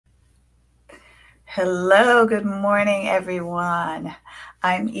Hello, good morning, everyone.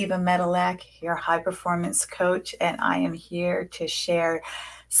 I'm Eva Medilek, your high performance coach, and I am here to share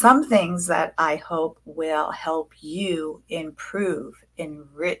some things that I hope will help you improve,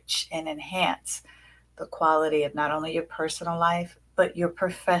 enrich, and enhance the quality of not only your personal life, but your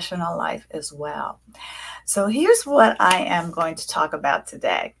professional life as well. So, here's what I am going to talk about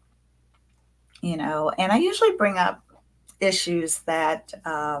today. And I usually bring up issues that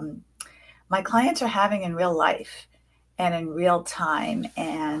my clients are having in real life and in real time.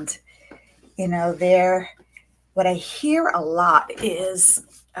 And, there, what I hear a lot is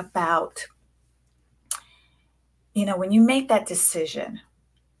about, when you make that decision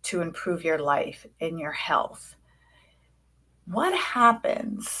to improve your life and your health, what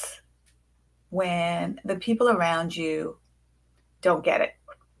happens when the people around you don't get it?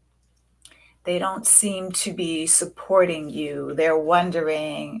 They don't seem to be supporting you. They're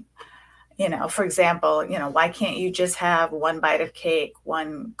wondering, for example, why can't you just have one bite of cake,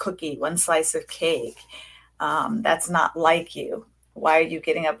 one cookie, one slice of cake? That's not like you. Why are you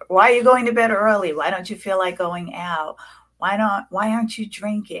getting up? Why are you going to bed early? Why don't you feel like going out? Why aren't you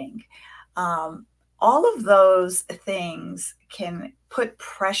drinking? Um, all of those things can put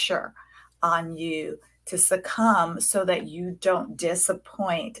pressure on you to succumb so that you don't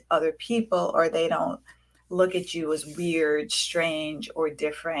disappoint other people or they don't look at you as weird, strange, or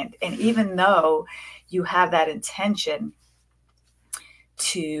different. And even though you have that intention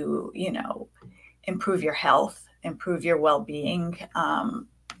to, improve your health, improve your well being,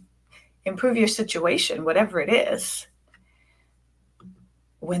 improve your situation, whatever it is,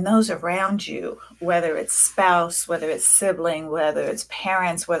 when those around you, whether it's spouse, whether it's sibling, whether it's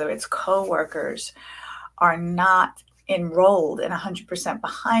parents, whether it's coworkers, are not enrolled and 100%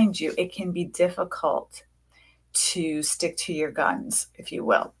 behind you, it can be difficult to stick to your guns, if you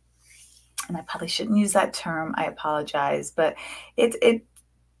will. And I probably shouldn't use that term. I apologize, but it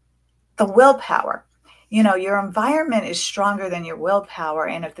the willpower. Your environment is stronger than your willpower.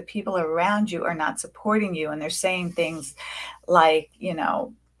 And if the people around you are not supporting you and they're saying things like,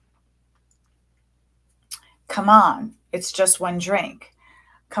 come on, it's just one drink.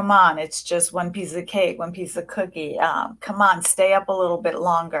 Come on, it's just one piece of cake, one piece of cookie. Come on, stay up a little bit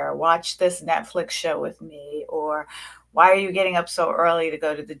longer. Watch this Netflix show with me. Or why are you getting up so early to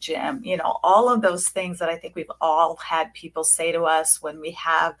go to the gym? All of those things that I think we've all had people say to us when we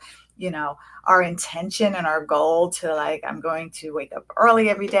have, our intention and our goal to, like, I'm going to wake up early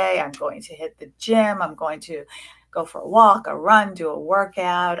every day. I'm going to hit the gym. I'm going to go for a walk, a run, do a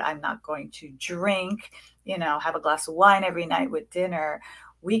workout. I'm not going to drink, have a glass of wine every night with dinner.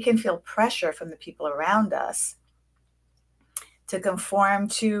 We can feel pressure from the people around us to conform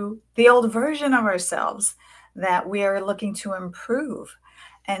to the old version of ourselves that we are looking to improve.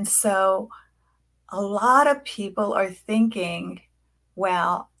 And so a lot of people are thinking,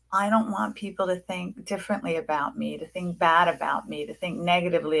 well, I don't want people to think differently about me, to think bad about me, to think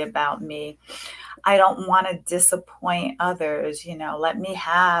negatively about me. I don't want to disappoint others. Let me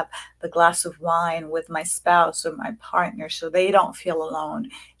have the glass of wine with my spouse or my partner so they don't feel alone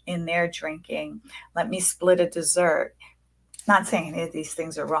in their drinking. Let me split a dessert. Not saying any of these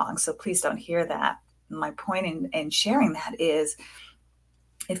things are wrong, so please don't hear that. My point in sharing that is,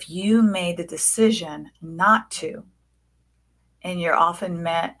 if you made the decision not to, and you're often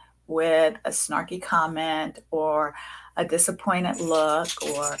met with a snarky comment or a disappointed look,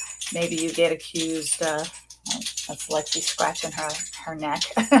 or maybe you get accused of, that's Lexi scratching her neck.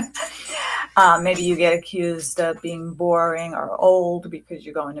 Maybe you get accused of being boring or old because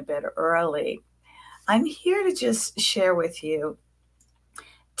you're going to bed early. I'm here to just share with you,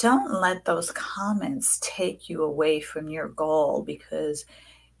 don't let those comments take you away from your goal, because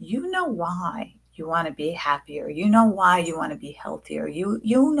you know why you want to be happier. You know why you want to be healthier. You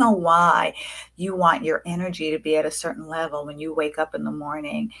know why you want your energy to be at a certain level when you wake up in the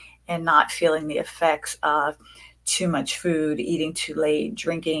morning and not feeling the effects of too much food, eating too late,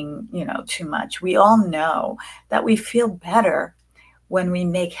 drinking, too much. We all know that we feel better when we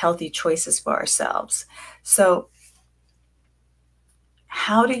make healthy choices for ourselves. So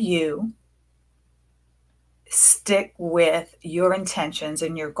how do you stick with your intentions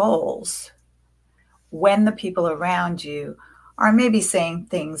and your goals when the people around you are maybe saying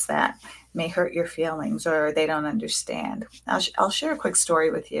things that may hurt your feelings or they don't understand? I'll share a quick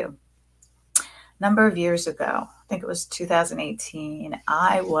story with you. A number of years ago, I think it was 2018,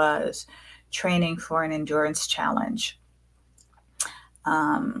 I was training for an endurance challenge.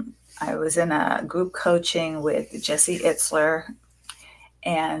 I was in a group coaching with Jesse Itzler,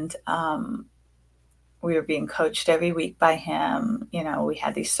 and We were being coached every week by him. We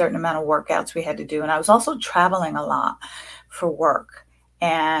had these certain amount of workouts we had to do. And I was also traveling a lot for work.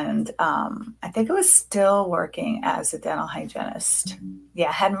 And I think I was still working as a dental hygienist. Yeah,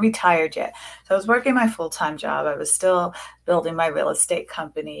 I hadn't retired yet. So I was working my full-time job. I was still building my real estate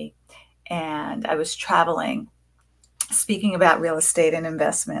company. And I was traveling, speaking about real estate and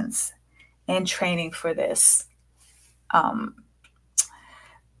investments and training for um,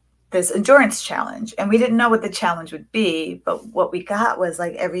 this endurance challenge. And we didn't know what the challenge would be, but what we got was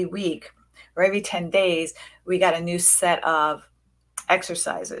like every week or every 10 days, we got a new set of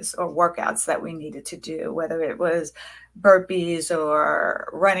exercises or workouts that we needed to do, whether it was burpees or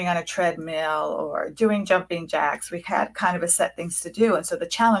running on a treadmill or doing jumping jacks. We had kind of a set things to do. And so the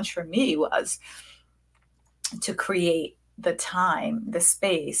challenge for me was to create the time, the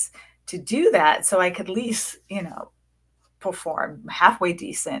space to do that so I could at least, perform halfway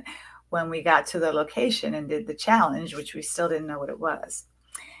decent when we got to the location and did the challenge, which we still didn't know what it was.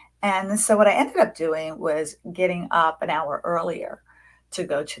 And so what I ended up doing was getting up an hour earlier to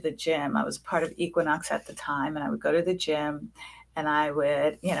go to the gym. I was part of Equinox at the time, and I would go to the gym and I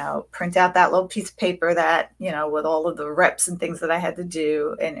would, print out that little piece of paper that, with all of the reps and things that I had to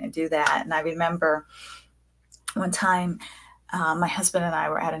do and do that. And I remember one time my husband and I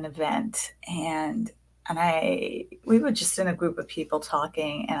were at an event, and we were just in a group of people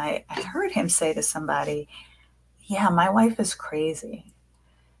talking, and I heard him say to somebody, yeah, my wife is crazy.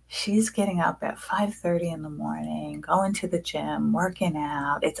 She's getting up at 5:30 in the morning, going to the gym, working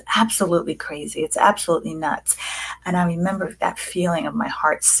out. It's absolutely crazy. It's absolutely nuts. And I remember that feeling of my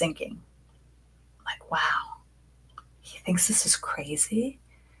heart sinking. Like, wow, he thinks this is crazy?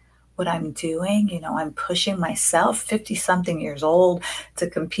 What I'm doing, I'm pushing myself, 50 something years old, to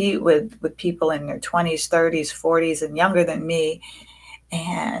compete with people in their 20s, 30s, 40s, and younger than me.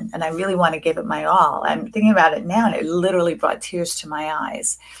 And I really want to give it my all. I'm thinking about it now, and it literally brought tears to my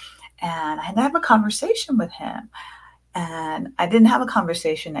eyes. And I had to have a conversation with him. And I didn't have a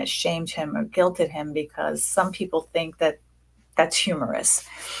conversation that shamed him or guilted him, because some people think that that's humorous.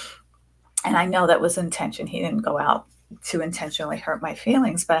 And I know that was intention. He didn't go out to intentionally hurt my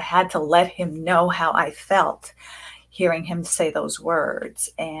feelings, but I had to let him know how I felt hearing him say those words.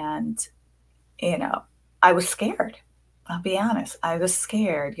 And, I was scared. I'll be honest. I was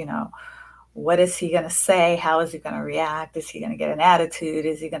scared. What is he going to say? How is he going to react? Is he going to get an attitude?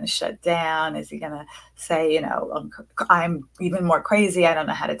 Is he going to shut down? Is he going to say, I'm even more crazy. I don't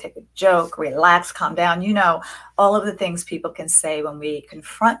know how to take a joke, relax, calm down. All of the things people can say when we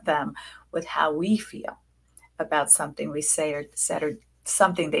confront them with how we feel about something we say or said, or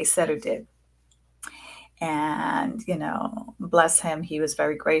something they said or did. And, bless him, he was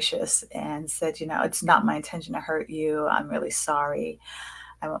very gracious and said, it's not my intention to hurt you. I'm really sorry.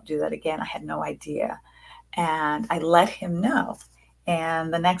 I won't do that again. I had no idea. And I let him know.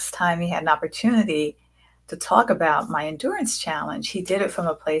 And the next time he had an opportunity to talk about my endurance challenge, he did it from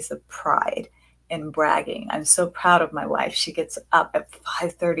a place of pride and bragging. I'm so proud of my wife. She gets up at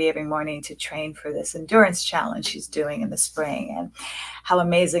 5:30 every morning to train for this endurance challenge she's doing in the spring. And how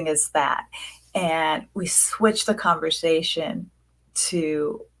amazing is that? And we switched the conversation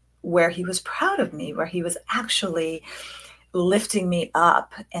to where he was proud of me, where he was actually lifting me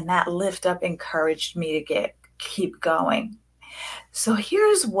up, and that lift up encouraged me to keep going. So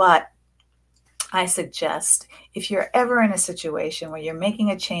here's what I suggest. If you're ever in a situation where you're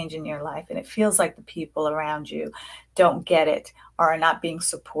making a change in your life and it feels like the people around you don't get it, or are not being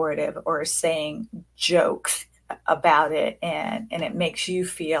supportive, or are saying jokes about it, and it makes you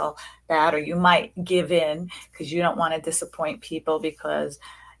feel bad, or you might give in because you don't want to disappoint people, because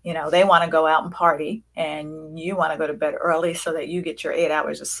they want to go out and party and you want to go to bed early so that you get your 8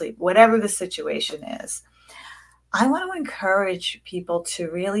 hours of sleep. Whatever the situation is, I want to encourage people to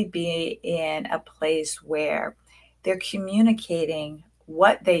really be in a place where they're communicating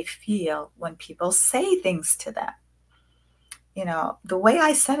what they feel when people say things to them. The way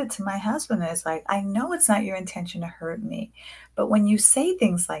I said it to my husband is like, I know it's not your intention to hurt me, but when you say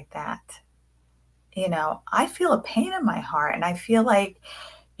things like that, I feel a pain in my heart, and I feel like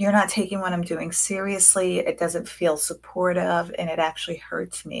you're not taking what I'm doing seriously. It doesn't feel supportive, and it actually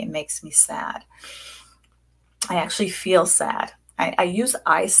hurts me. It makes me sad. I actually feel sad. I use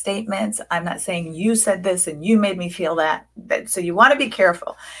I statements. I'm not saying you said this and you made me feel that. So you want to be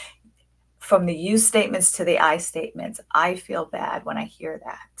careful. From the you statements to the I statements, I feel bad when I hear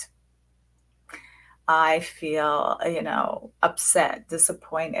that. I feel, upset,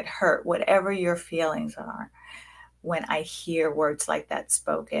 disappointed, hurt, whatever your feelings are, when I hear words like that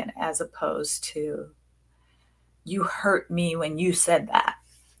spoken, as opposed to, you hurt me when you said that.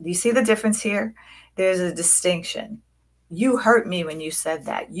 Do you see the difference here? There's a distinction. You hurt me when you said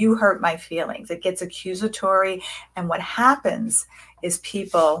that. You hurt my feelings. It gets accusatory. And what happens is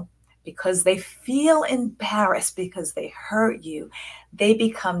people, because they feel embarrassed because they hurt you, they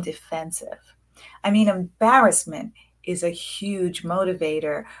become defensive. I mean, embarrassment is a huge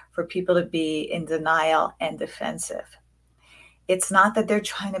motivator for people to be in denial and defensive. It's not that they're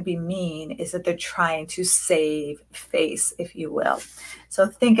trying to be mean, it's that they're trying to save face, if you will. So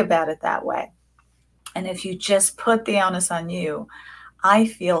think about it that way. And if you just put the onus on you, I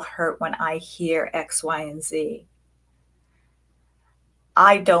feel hurt when I hear X, Y, and Z.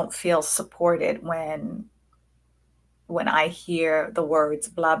 I don't feel supported when I hear the words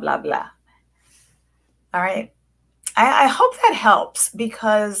blah, blah, blah. All right. I hope that helps,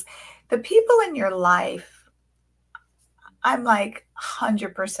 because the people in your life, I'm like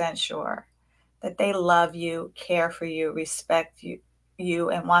 100% sure that they love you, care for you, respect you,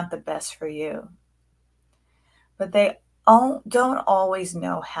 and want the best for you. But they don't always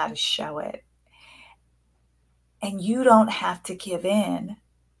know how to show it. And you don't have to give in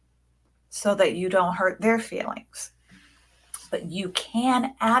so that you don't hurt their feelings. But you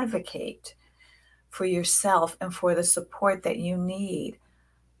can advocate for yourself and for the support that you need.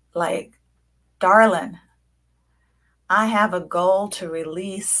 Like, darling, I have a goal to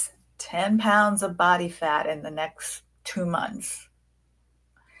release 10 pounds of body fat in the next 2 months.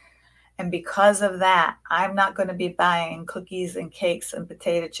 And because of that, I'm not going to be buying cookies and cakes and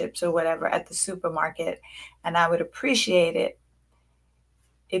potato chips or whatever at the supermarket. And I would appreciate it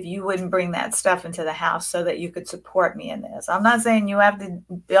if you wouldn't bring that stuff into the house so that you could support me in this. I'm not saying you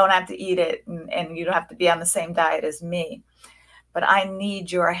don't have to eat it and you don't have to be on the same diet as me, but I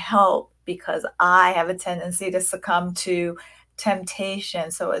need your help because I have a tendency to succumb to temptation.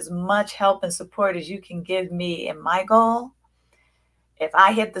 So as much help and support as you can give me in my goal, if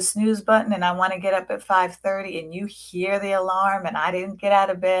I hit the snooze button and I want to get up at 5:30 and you hear the alarm and I didn't get out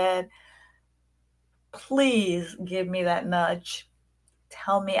of bed, please give me that nudge.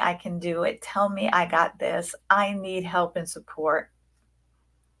 Tell me I can do it. Tell me I got this. I need help and support.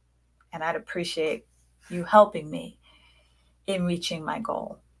 And I'd appreciate you helping me in reaching my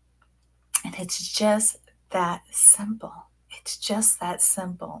goal. And it's just that simple. It's just that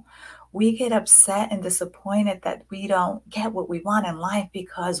simple. We get upset and disappointed that we don't get what we want in life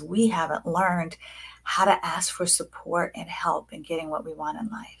because we haven't learned how to ask for support and help in getting what we want in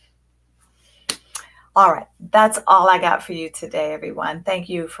life. All right, that's all I got for you today, everyone. Thank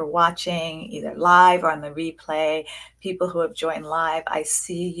you for watching either live or on the replay. People who have joined live, I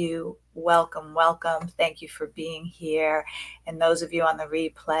see you. Welcome, welcome. Thank you for being here. And those of you on the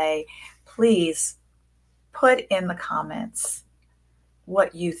replay, please put in the comments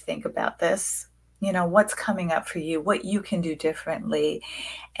what you think about this. You know, what's coming up for you, what you can do differently.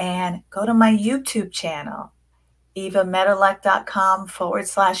 And go to my YouTube channel,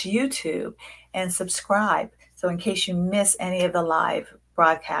 evamedilek.com/YouTube, and subscribe. So in case you miss any of the live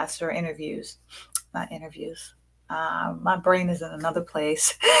broadcasts or interviews, not interviews, my brain is in another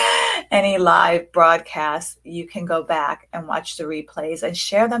place, any live broadcasts, you can go back and watch the replays and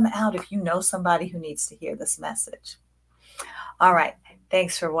share them out if you know somebody who needs to hear this message. All right.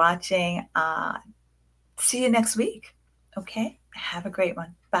 Thanks for watching. See you next week. Okay. Have a great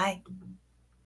one. Bye.